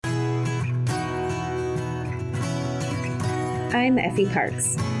I'm Effie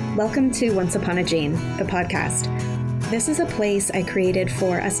Parks. Welcome to Once Upon a Gene, the podcast. This is a place I created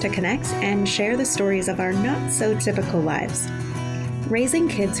for us to connect and share the stories of our not-so-typical lives. Raising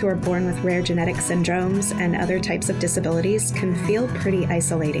kids who are born with rare genetic syndromes and other types of disabilities can feel pretty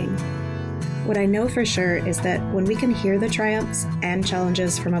isolating. What I know for sure is that when we can hear the triumphs and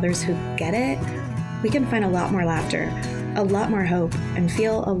challenges from others who get it, we can find a lot more laughter, a lot more hope, and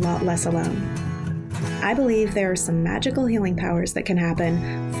feel a lot less alone. I believe there are some magical healing powers that can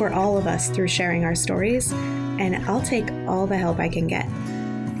happen for all of us through sharing our stories, and I'll take all the help I can get.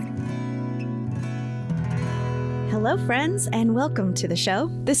 Hello, friends, and welcome to the show.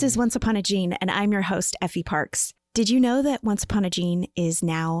 This is Once Upon a Gene, and I'm your host, Effie Parks. Did you know that Once Upon a Gene is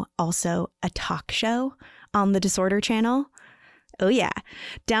now also a talk show on the Disorder Channel? Oh yeah.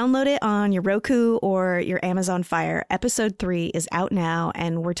 Download it on your Roku or your Amazon Fire. Episode 3 is out now,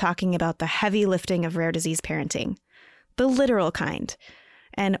 and we're talking about the heavy lifting of rare disease parenting. The literal kind.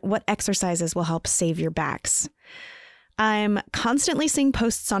 And what exercises will help save your backs. I'm constantly seeing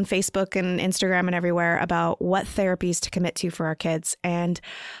posts on Facebook and Instagram and everywhere about what therapies to commit to for our kids, and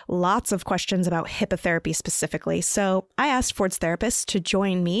lots of questions about hippotherapy specifically. So I asked Ford's therapist to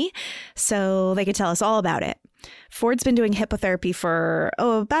join me so they could tell us all about it. Ford's been doing hippotherapy for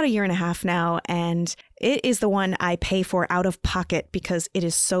about a year and a half now, and it is the one I pay for out of pocket because it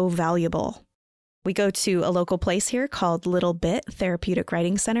is so valuable. We go to a local place here called Little Bit Therapeutic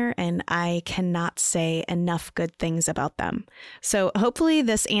Writing Center, and I cannot say enough good things about them. So hopefully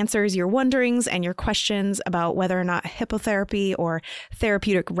this answers your wonderings and your questions about whether or not hippotherapy or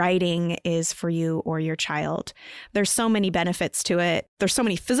therapeutic writing is for you or your child. There's so many benefits to it. There's so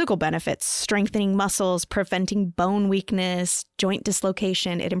many physical benefits: strengthening muscles, preventing bone weakness, joint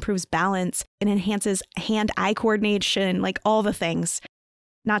dislocation. It improves balance. It enhances hand-eye coordination, like all the things.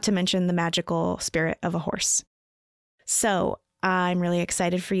 Not to mention the magical spirit of a horse. So I'm really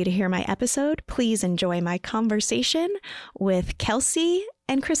excited for you to hear my episode. Please enjoy my conversation with Kelsey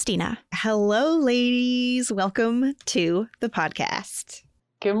and Christina. Hello, ladies. Welcome to the podcast.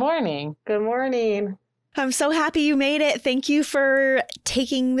 Good morning. Good morning. I'm so happy you made it. Thank you for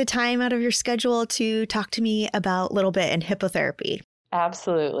taking the time out of your schedule to talk to me about Little Bit and hippotherapy.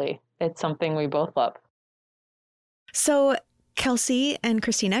 Absolutely. It's something we both love. So Kelsey and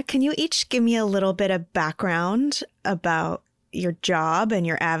Christina, can you each give me a little bit of background about your job and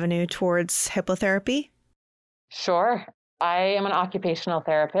your avenue towards hippotherapy? Sure. I am an occupational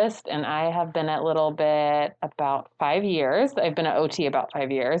therapist, and I have been at Little Bit about 5 years. I've been at OT about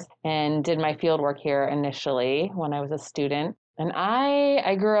 5 years and did my field work here initially when I was a student. And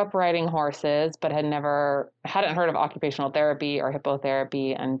I grew up riding horses, but hadn't heard of occupational therapy or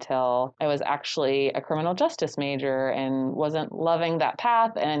hippotherapy until I was actually a criminal justice major and wasn't loving that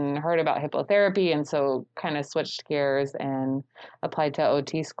path and heard about hippotherapy. And so kind of switched gears and applied to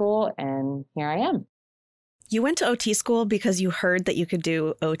OT school. And here I am. You went to OT school because you heard that you could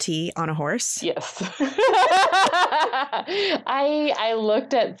do OT on a horse? Yes. I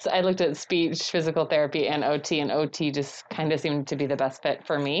looked at speech, physical therapy, and OT just kind of seemed to be the best fit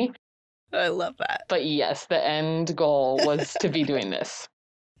for me. I love that. But yes, the end goal was to be doing this.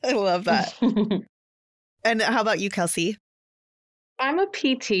 I love that. And how about you, Kelsey? I'm a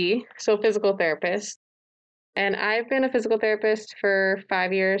PT, so physical therapist, and I've been a physical therapist for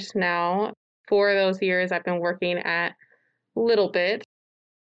 5 years now. 4 of those years I've been working at Little Bit,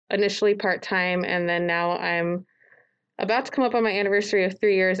 initially part-time, and then now I'm about to come up on my anniversary of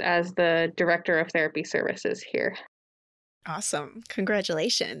 3 years as the director of therapy services here. Awesome.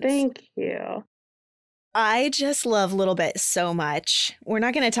 Congratulations. Thank you. I just love Little Bit so much. We're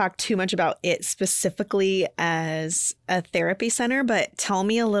not going to talk too much about it specifically as a therapy center, but tell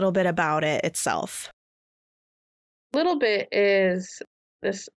me a little bit about it itself. Little Bit is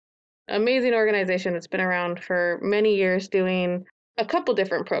this amazing organization that's been around for many years doing a couple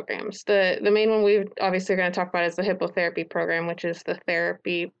different programs. The main one we're obviously going to talk about is the hippotherapy program, which is the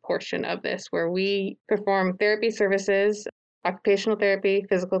therapy portion of this, where we perform therapy services, occupational therapy,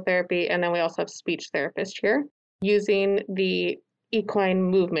 physical therapy, and then we also have speech therapists here using the equine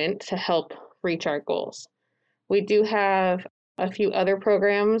movement to help reach our goals. We do have a few other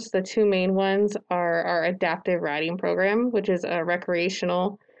programs. The 2 main ones are our adaptive riding program, which is a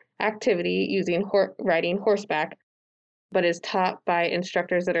recreational activity using riding horseback, but is taught by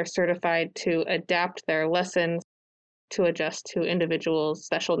instructors that are certified to adapt their lessons to adjust to individuals'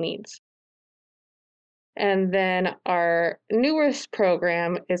 special needs. And then our newest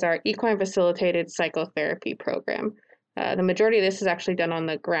program is our equine facilitated psychotherapy program. The majority of this is actually done on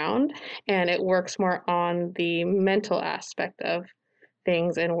the ground, and it works more on the mental aspect of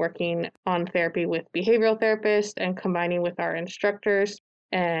things and working on therapy with behavioral therapists and combining with our instructors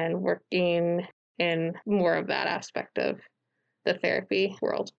and working in more of that aspect of the therapy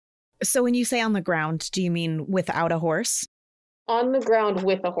world. So when you say on the ground, do you mean without a horse? On the ground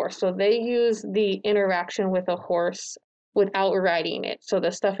with a horse. So they use the interaction with a horse without riding it. So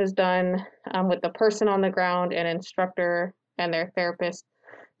the stuff is done with the person on the ground, an instructor, and their therapist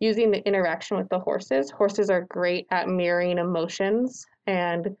using the interaction with the horses. Horses are great at mirroring emotions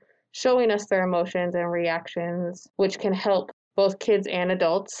and showing us their emotions and reactions, which can help both kids and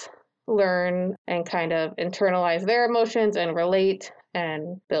adults learn and kind of internalize their emotions and relate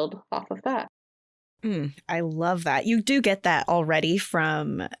and build off of that. I love that. You do get that already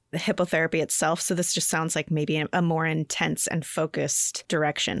from the hippotherapy itself. So this just sounds like maybe a more intense and focused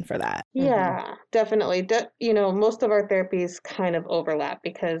direction for that. Yeah, definitely. Most of our therapies kind of overlap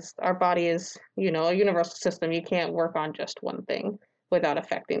because our body is, a universal system. You can't work on just one thing without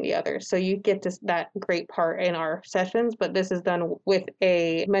affecting the others. So you get that great part in our sessions, but this is done with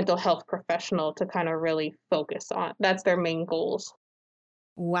a mental health professional to kind of really focus on. That's their main goals.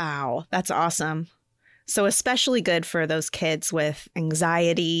 Wow, that's awesome. So especially good for those kids with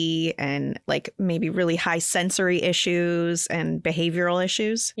anxiety and like maybe really high sensory issues and behavioral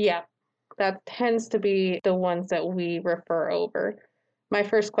issues. Yeah, that tends to be the ones that we refer over. My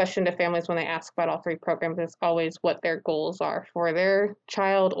first question to families when they ask about all three programs is always what their goals are for their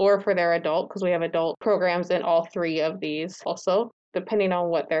child or for their adult, because we have adult programs in all three of these also, depending on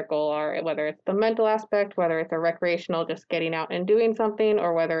what their goal are, whether it's the mental aspect, whether it's a recreational, just getting out and doing something,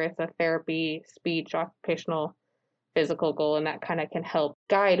 or whether it's a therapy, speech, occupational, physical goal, and that kind of can help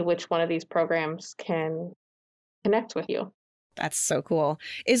guide which one of these programs can connect with you. That's so cool.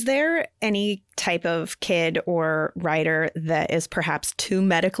 Is there any type of kid or rider that is perhaps too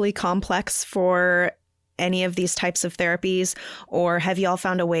medically complex for any of these types of therapies? Or have you all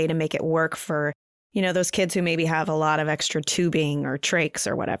found a way to make it work for, those kids who maybe have a lot of extra tubing or trachs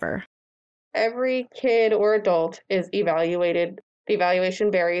or whatever? Every kid or adult is evaluated. The evaluation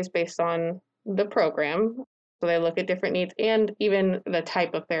varies based on the program. So they look at different needs and even the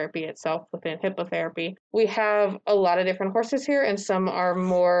type of therapy itself within hippotherapy. We have a lot of different horses here, and some are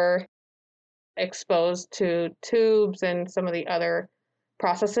more exposed to tubes and some of the other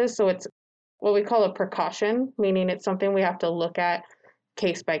processes. So it's what we call a precaution, meaning it's something we have to look at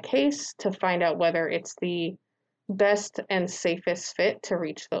case by case to find out whether it's the best and safest fit to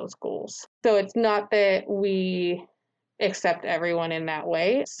reach those goals. So it's not that we accept everyone in that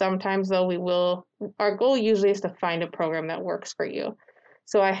way. Sometimes though our goal usually is to find a program that works for you.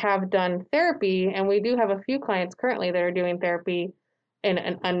 So I have done therapy, and we do have a few clients currently that are doing therapy in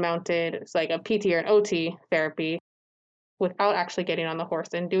an unmounted, it's like a PT or an OT therapy without actually getting on the horse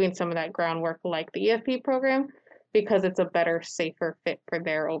and doing some of that groundwork like the EFP program, because it's a better, safer fit for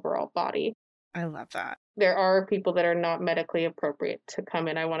their overall body. I love that. There are people that are not medically appropriate to come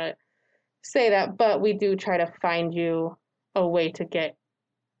in. I want to say that, but we do try to find you a way to get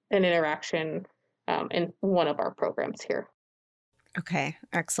an interaction in one of our programs here. Okay,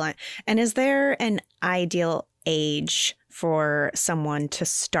 excellent. And is there an ideal age for someone to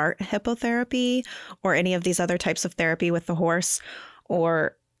start hippotherapy or any of these other types of therapy with the horse,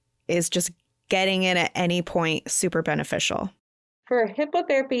 or is just getting in at any point super beneficial? For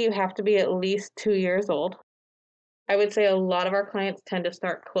hippotherapy, you have to be at least 2 years old. I would say a lot of our clients tend to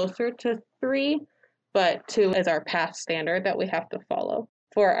start closer to 3, but 2 is our past standard that we have to follow.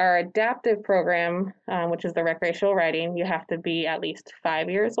 For our adaptive program, which is the recreational riding, you have to be at least 5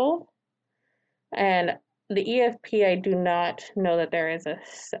 years old. And the EFP, I do not know that there is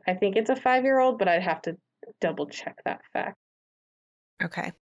I think it's a 5-year-old, but I'd have to double check that fact.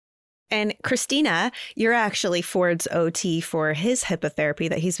 Okay. And Christina, you're actually Ford's OT for his hippotherapy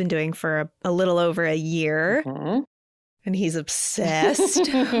that he's been doing for a little over a year. Mm-hmm. And he's obsessed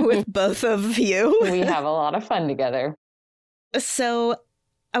with both of you. We have a lot of fun together. So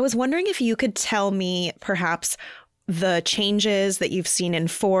I was wondering if you could tell me perhaps the changes that you've seen in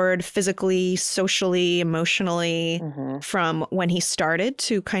Ford physically, socially, emotionally, from when he started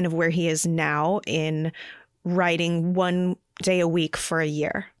to kind of where he is now in riding 1 day a week for a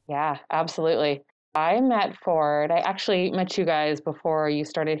year. Yeah, absolutely. I met Ford. I actually met you guys before you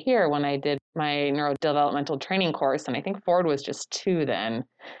started here when I did my neurodevelopmental training course. And I think Ford was just 2 then.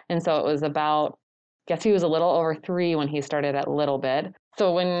 And so it was about, I guess he was a little over 3 when he started at Little Bit.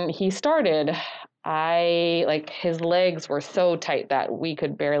 So when he started, his legs were so tight that we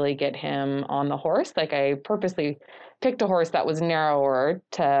could barely get him on the horse. Like I purposely picked a horse that was narrower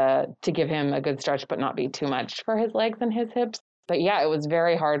to give him a good stretch, but not be too much for his legs and his hips. But yeah, it was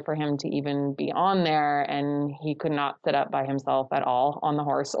very hard for him to even be on there, and he could not sit up by himself at all on the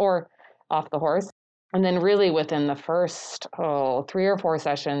horse or off the horse. And then really within the first 3 or 4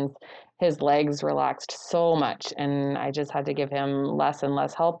 sessions, his legs relaxed so much, and I just had to give him less and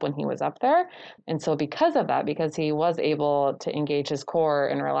less help when he was up there. And so because of that, because he was able to engage his core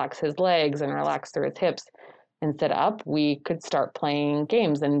and relax his legs and relax through his hips and sit up, we could start playing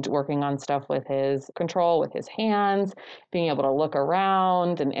games and working on stuff with his control, with his hands, being able to look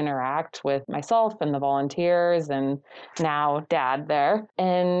around and interact with myself and the volunteers and now Dad there.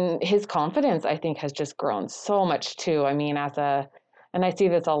 And his confidence, I think, has just grown so much too. I mean, and I see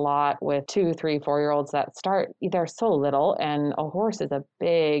this a lot with 2, 3, 4-year-olds that start, they're so little, and a horse is a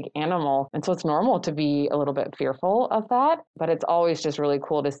big animal. And so it's normal to be a little bit fearful of that. But it's always just really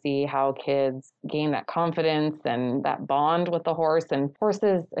cool to see how kids gain that confidence and that bond with the horse. And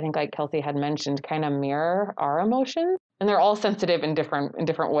horses, I think like Kelsey had mentioned, kind of mirror our emotions. And they're all sensitive in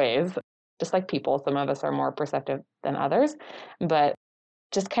different ways. Just like people, some of us are more perceptive than others. But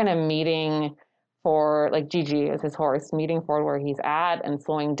just kind of meeting for, like Gigi is his horse, meeting forward where he's at and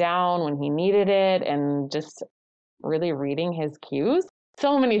slowing down when he needed it and just really reading his cues.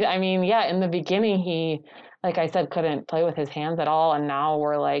 So many, I mean, yeah, in the beginning, he, like I said, couldn't play with his hands at all. And now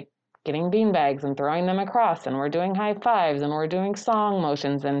we're like getting beanbags and throwing them across, and we're doing high fives, and we're doing song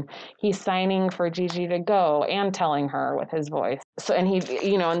motions, and he's signing for Gigi to go and telling her with his voice. So, and he,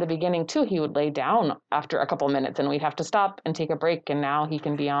 in the beginning too, he would lay down after a couple minutes and we'd have to stop and take a break. And now he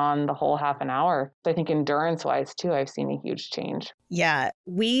can be on the whole half an hour. So I think endurance wise too, I've seen a huge change. Yeah,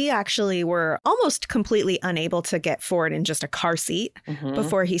 we actually were almost completely unable to get Ford in just a car seat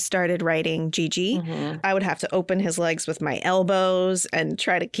before he started riding Gigi. I would have to open his legs with my elbows and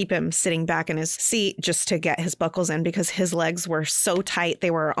try to keep him sitting back in his seat just to get his buckles in because his legs were so tight.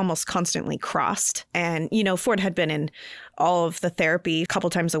 They were almost constantly crossed. And, Ford had been in all of the therapy a couple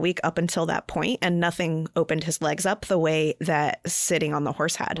times a week up until that point, and nothing opened his legs up the way that sitting on the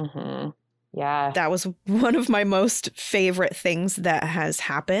horse had. Yeah. That was one of my most favorite things that has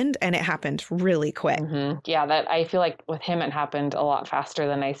happened, and it happened really quick. Yeah, that I feel like with him, it happened a lot faster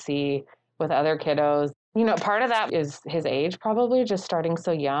than I see with other kiddos. Part of that is his age, probably just starting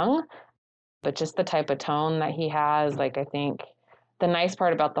so young, but just the type of tone that he has. Like, I think the nice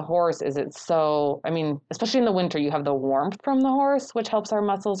part about the horse is it's so, I mean, especially in the winter, you have the warmth from the horse, which helps our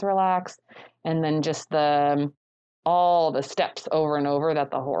muscles relax. And then just all the steps over and over that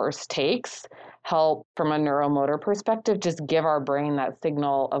the horse takes help from a neuromotor perspective, just give our brain that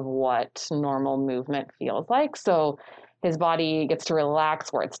signal of what normal movement feels like. So his body gets to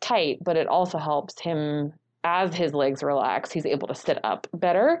relax where it's tight, but it also helps him as his legs relax, he's able to sit up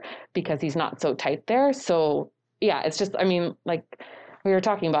better because he's not so tight there. So yeah, it's just, I mean, like we were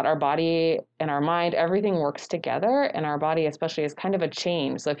talking about, our body and our mind, everything works together, and our body especially is kind of a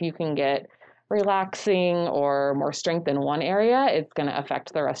chain. So if you can get relaxing or more strength in one area, it's going to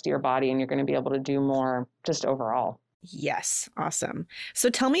affect the rest of your body, and you're going to be able to do more just overall. Yes. Awesome. So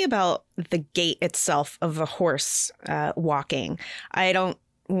tell me about the gait itself of a horse walking. I don't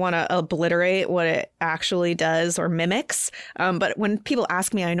want to obliterate what it actually does or mimics. But when people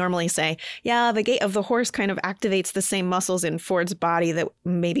ask me, I normally say, yeah, the gait of the horse kind of activates the same muscles in Ford's body that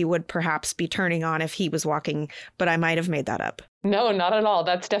maybe would perhaps be turning on if he was walking, but I might have made that up. No, not at all.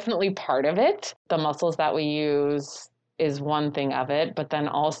 That's definitely part of it. The muscles that we use is one thing of it, but then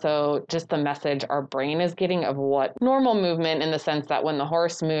also just the message our brain is getting of what normal movement, in the sense that when the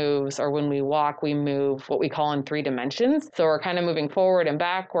horse moves or when we walk, we move what we call in 3 dimensions. So we're kind of moving forward and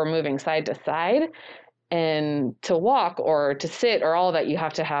back, we're moving side to side. And to walk or to sit or all that, you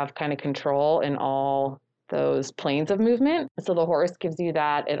have to have kind of control in all those planes of movement. So the horse gives you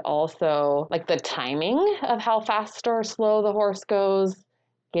that. It also, like the timing of how fast or slow the horse goes,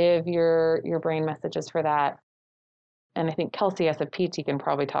 give your brain messages for that. And I think Kelsey, as a PT, can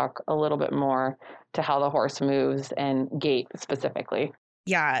probably talk a little bit more to how the horse moves and gait specifically.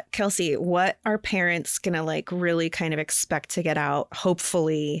 Yeah. Kelsey, what are parents going to really kind of expect to get out,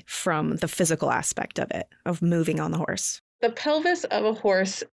 hopefully, from the physical aspect of it, of moving on the horse? The pelvis of a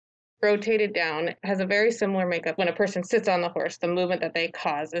horse rotated down has a very similar makeup. When a person sits on the horse, the movement that they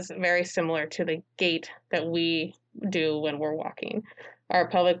cause is very similar to the gait that we do when we're walking. Our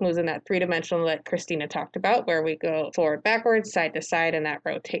pelvic moves in that 3-dimensional that Christina talked about, where we go forward, backwards, side to side, and that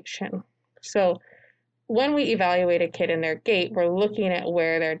rotation. So when we evaluate a kid in their gait, we're looking at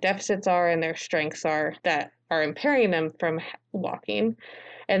where their deficits are and their strengths are that are impairing them from walking.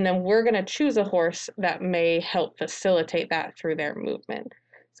 And then we're going to choose a horse that may help facilitate that through their movement.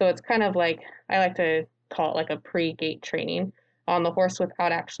 So it's kind of like, I like to call it like a pre-gait training on the horse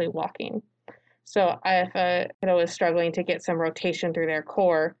without actually walking. So if a kiddo is struggling to get some rotation through their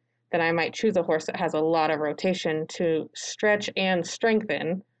core, then I might choose a horse that has a lot of rotation to stretch and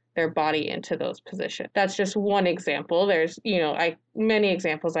strengthen their body into those positions. That's just one example. There's, many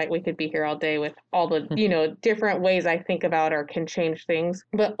examples. We could be here all day with all the, different ways I think about or can change things.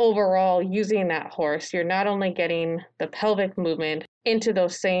 But overall, using that horse, you're not only getting the pelvic movement into the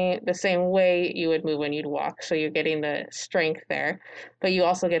same way you would move when you'd walk. So you're getting the strength there, but you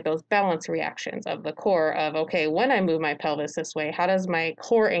also get those balance reactions of the core of, okay, when I move my pelvis this way, how does my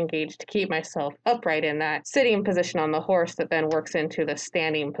core engage to keep myself upright in that sitting position on the horse that then works into the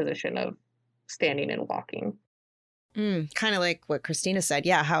standing position of standing and walking. Kind of like what Christina said.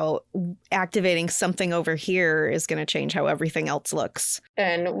 Yeah, how activating something over here is going to change how everything else looks.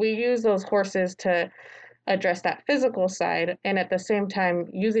 And we use those horses to address that physical side, and at the same time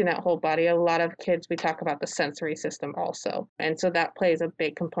using that whole body. A lot of kids, we talk about the sensory system also, and so that plays a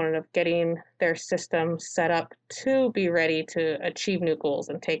big component of getting their system set up to be ready to achieve new goals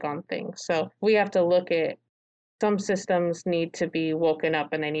and take on things. So we have to look at some systems need to be woken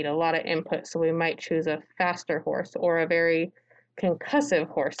up and they need a lot of input, so we might choose a faster horse or a very concussive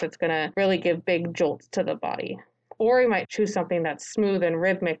horse that's going to really give big jolts to the body. Or we might choose something that's smooth and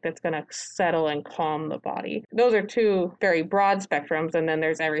rhythmic that's going to settle and calm the body. Those are two very broad spectrums, and then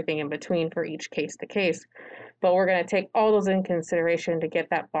there's everything in between for each case to case. But we're going to take all those in consideration to get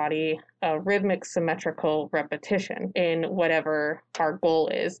that body a rhythmic, symmetrical repetition in whatever our goal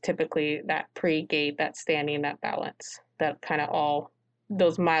is, typically that pre-gait, that standing, that balance, that kind of all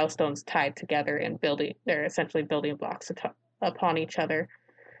those milestones tied together and building. They're essentially building blocks upon each other.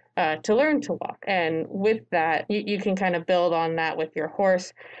 To learn to walk. And with that, you can kind of build on that with your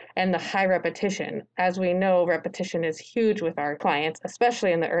horse and the high repetition. As we know, repetition is huge with our clients,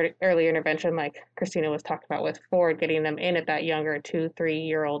 especially in the early intervention, like Christina was talking about with Ford, getting them in at that younger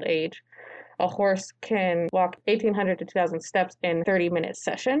 2-3-year-old age. A horse can walk 1,800 to 2,000 steps in 30-minute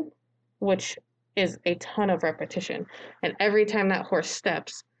session, which is a ton of repetition. And every time that horse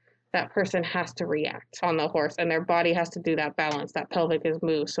steps, that person has to react on the horse and their body has to do that balance, that pelvic is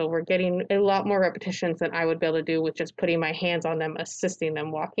moved. So we're getting a lot more repetitions than I would be able to do with just putting my hands on them, assisting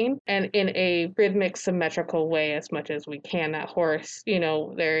them walking, and in a rhythmic, symmetrical way as much as we can. That horse,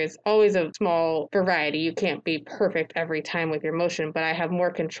 there is always a small variety. You can't be perfect every time with your motion, but I have more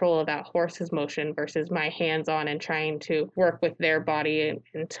control of that horse's motion versus my hands on and trying to work with their body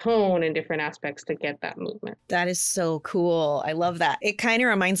and tone and different aspects to get that movement. That is so cool. I love that. It kind of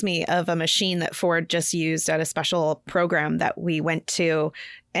reminds me of a machine that Ford just used at a special program that we went to,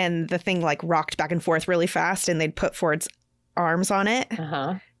 and the thing rocked back and forth really fast and they'd put Ford's arms on it.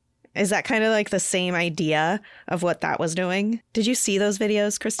 Uh-huh. Is that kind of like the same idea of what that was doing? Did you see those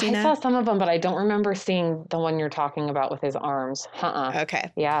videos, Christina? I saw some of them, but I don't remember seeing the one you're talking about with his arms.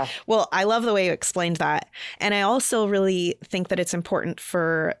 Okay. Yeah. Well, I love the way you explained that. And I also really think that it's important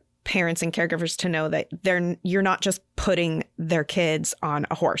for parents and caregivers to know that you're not just putting their kids on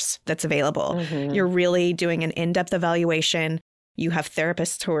a horse that's available. Mm-hmm. You're really doing an in-depth evaluation. You have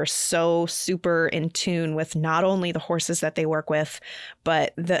therapists who are so super in tune with not only the horses that they work with,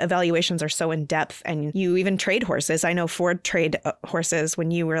 but the evaluations are so in depth, and you even trade horses. I know Ford trade horses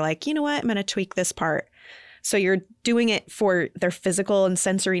when you were like, you know what, I'm going to tweak this part. So you're doing it for their physical and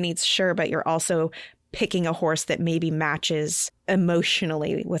sensory needs, sure, but you're also picking a horse that maybe matches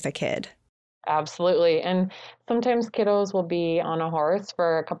emotionally with a kid. Absolutely. And sometimes kiddos will be on a horse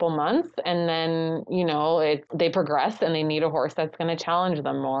for a couple months and then, they progress and they need a horse that's going to challenge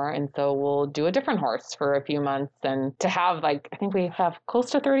them more. And so we'll do a different horse for a few months. And to have I think we have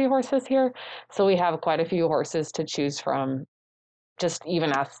close to 30 horses here. So we have quite a few horses to choose from, just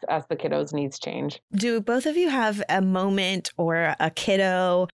even as the kiddos' needs change. Do both of you have a moment or a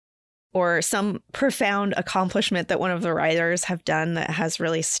kiddo or some profound accomplishment that one of the riders have done that has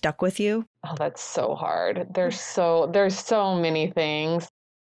really stuck with you? Oh, that's so hard. There's so many things.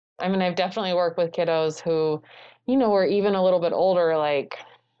 I mean, I've definitely worked with kiddos who, were even a little bit older, like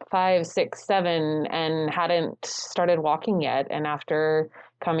 5, 6, 7, and hadn't started walking yet. And after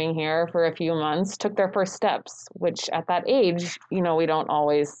coming here for a few months, took their first steps, which at that age, we don't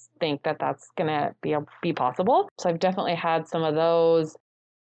always think that that's going to be possible. So I've definitely had some of those.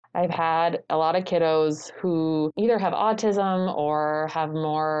 I've had a lot of kiddos who either have autism or have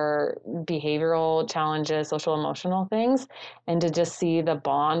more behavioral challenges, social emotional things, and to just see the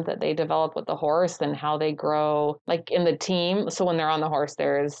bond that they develop with the horse and how they grow in the team. So when they're on the horse,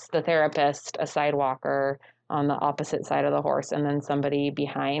 there's the therapist, a sidewalker, on the opposite side of the horse and then somebody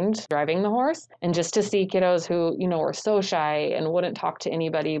behind driving the horse. And just to see kiddos who, were so shy and wouldn't talk to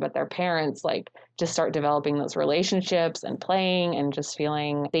anybody but their parents, like just start developing those relationships and playing and just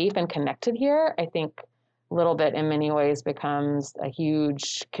feeling safe and connected here, I think Little Bit in many ways becomes a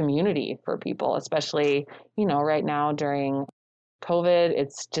huge community for people, especially, right now during COVID.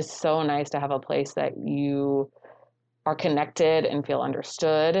 It's just so nice to have a place that you are connected and feel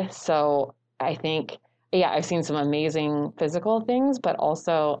understood. So I think, I've seen some amazing physical things, but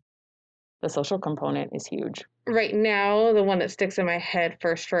also the social component is huge. Right now, the one that sticks in my head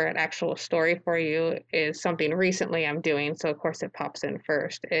first for an actual story for you is something recently I'm doing. So of course it pops in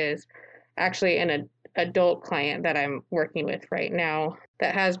first, is actually an adult client that I'm working with right now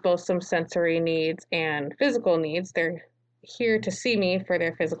that has both some sensory needs and physical needs. They're here to see me for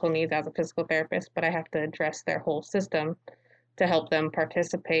their physical needs as a physical therapist, but I have to address their whole system to help them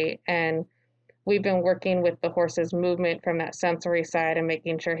participate. And we've been working with the horse's movement from that sensory side and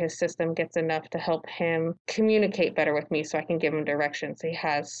making sure his system gets enough to help him communicate better with me so I can give him directions. He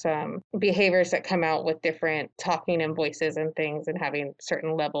has some behaviors that come out with different talking and voices and things and having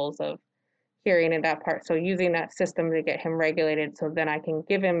certain levels of hearing in that part. So using that system to get him regulated so then I can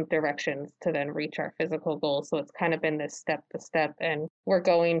give him directions to then reach our physical goals. So it's kind of been this step to step. And we're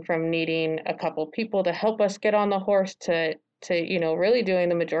going from needing a couple people to help us get on the horse to really doing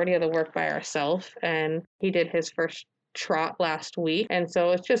the majority of the work by ourselves. And he did his first trot last week. And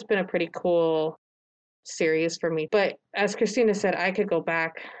so it's just been a pretty cool series for me. But as Christina said, I could go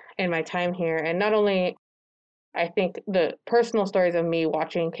back in my time here and not only I think the personal stories of me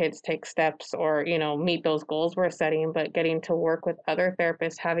watching kids take steps or, meet those goals we're setting, but getting to work with other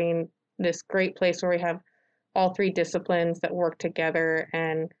therapists, having this great place where we have all three disciplines that work together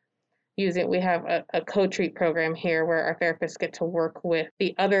and we have a co-treat program here where our therapists get to work with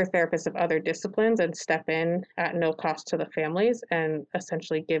the other therapists of other disciplines and step in at no cost to the families and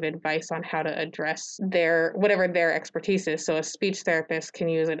essentially give advice on how to address whatever their expertise is. So a speech therapist can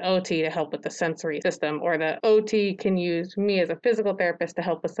use an OT to help with the sensory system, or the OT can use me as a physical therapist to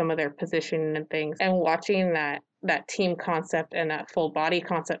help with some of their positioning and things. And watching that team concept and that full body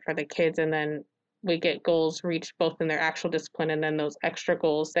concept for the kids, and then we get goals reached both in their actual discipline and then those extra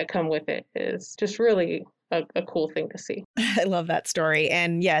goals that come with it is just really a cool thing to see. I love that story.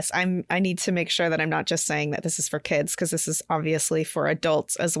 And yes, I need to make sure that I'm not just saying that this is for kids, because this is obviously for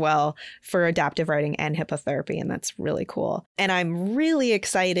adults as well, for adaptive riding and hippotherapy. And that's really cool. And I'm really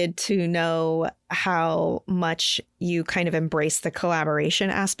excited to know how much you kind of embrace the collaboration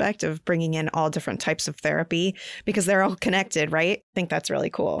aspect of bringing in all different types of therapy, because they're all connected, right? I think that's really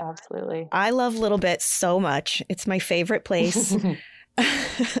cool. Absolutely. I love Little Bit so much. It's my favorite place.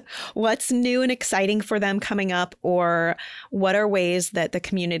 What's new and exciting for them coming up, or what are ways that the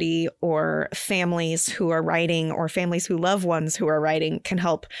community or families who are riding or families who love ones who are riding can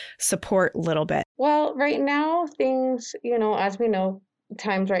help support Little Bit? Well, right now things, as we know,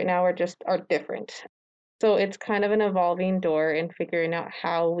 times right now are different. So it's kind of an evolving door in figuring out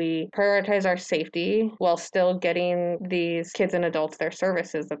how we prioritize our safety while still getting these kids and adults their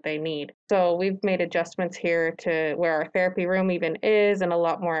services that they need. So we've made adjustments here to where our therapy room even is, and a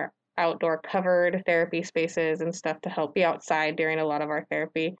lot more outdoor covered therapy spaces and stuff to help be outside during a lot of our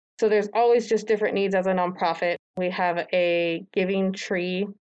therapy. So there's always just different needs as a nonprofit. We have a giving tree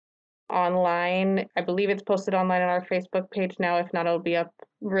online. I believe it's posted online on our Facebook page now. If not, it'll be up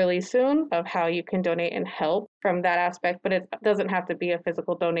really soon, of how you can donate and help from that aspect. But it doesn't have to be a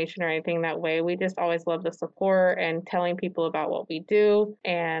physical donation or anything that way. We just always love the support and telling people about what we do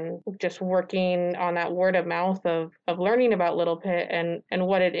and just working on that word of mouth of learning about Little Bit and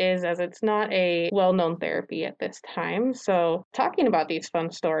what it is, as it's not a well-known therapy at this time. So talking about these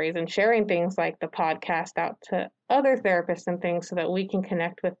fun stories and sharing things like the podcast out to other therapists and things so that we can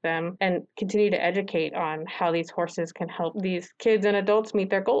connect with them and continue to educate on how these horses can help these kids and adults meet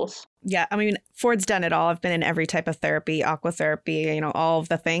their goals. Yeah, I mean, Ford's done it all. I've been in every type of therapy, aquatherapy, all of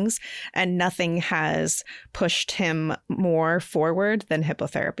the things, and nothing has pushed him more forward than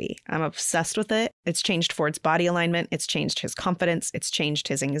hippotherapy. I'm obsessed with it. It's changed Ford's body alignment. It's changed his confidence. It's changed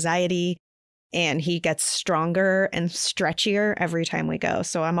his anxiety. And he gets stronger and stretchier every time we go.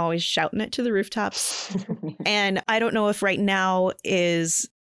 So I'm always shouting it to the rooftops. And I don't know if right now is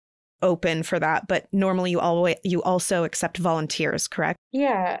open for that, but normally you also accept volunteers, correct?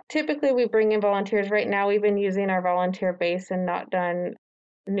 Yeah, typically we bring in volunteers. Right now we've been using our volunteer base and not done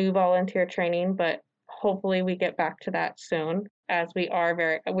new volunteer training, but hopefully we get back to that soon, as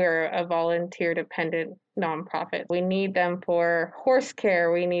we're a volunteer dependent nonprofit. We need them for horse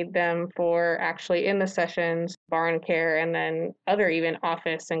care. We need them for actually in the sessions, barn care, and then other even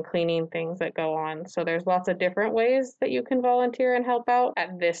office and cleaning things that go on. So there's lots of different ways that you can volunteer and help out.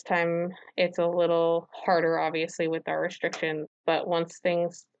 At this time, it's a little harder, obviously, with our restrictions. But once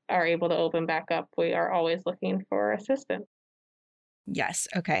things are able to open back up, we are always looking for assistance. Yes.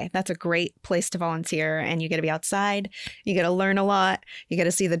 Okay. That's a great place to volunteer. And you get to be outside. You get to learn a lot. You get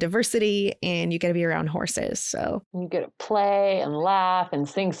to see the diversity and you get to be around horses. So you get to play and laugh and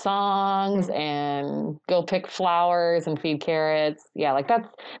sing songs and go pick flowers and feed carrots. Yeah. Like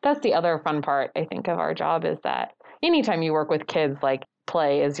that's the other fun part, I think, of our job is that anytime you work with kids, like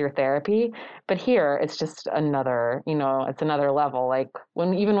play is your therapy. But here it's just another, it's another level. Like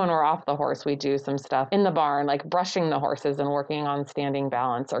even when we're off the horse, we do some stuff in the barn, like brushing the horses and working on standing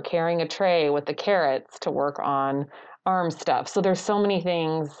balance or carrying a tray with the carrots to work on arm stuff. So there's so many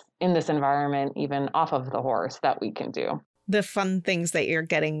things in this environment, even off of the horse, that we can do. The fun things that you're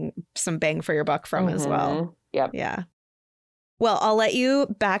getting some bang for your buck from as well. Yep. Yeah. Well, I'll let you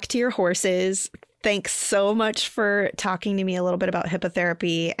back to your horses. Thanks so much for talking to me a little bit about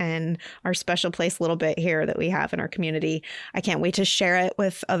hippotherapy and our special place a little bit here that we have in our community. I can't wait to share it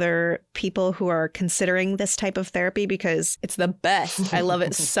with other people who are considering this type of therapy because it's the best. I love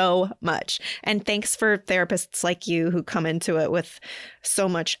it so much. And thanks for therapists like you who come into it with so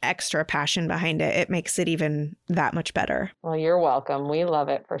much extra passion behind it. It makes it even that much better. Well, you're welcome. We love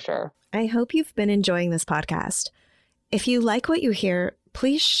it for sure. I hope you've been enjoying this podcast. If you like what you hear,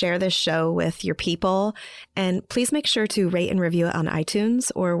 please share this show with your people, and please make sure to rate and review it on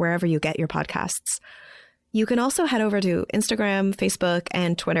iTunes or wherever you get your podcasts. You can also head over to Instagram, Facebook,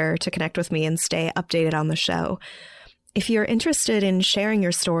 and Twitter to connect with me and stay updated on the show. If you're interested in sharing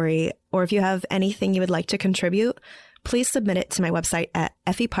your story, or if you have anything you would like to contribute, please submit it to my website at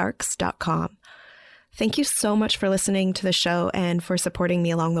effieparks.com. Thank you so much for listening to the show and for supporting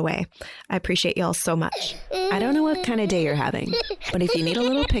me along the way. I appreciate y'all so much. I don't know what kind of day you're having, but if you need a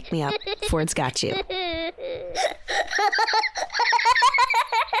little pick-me-up, Ford's got you.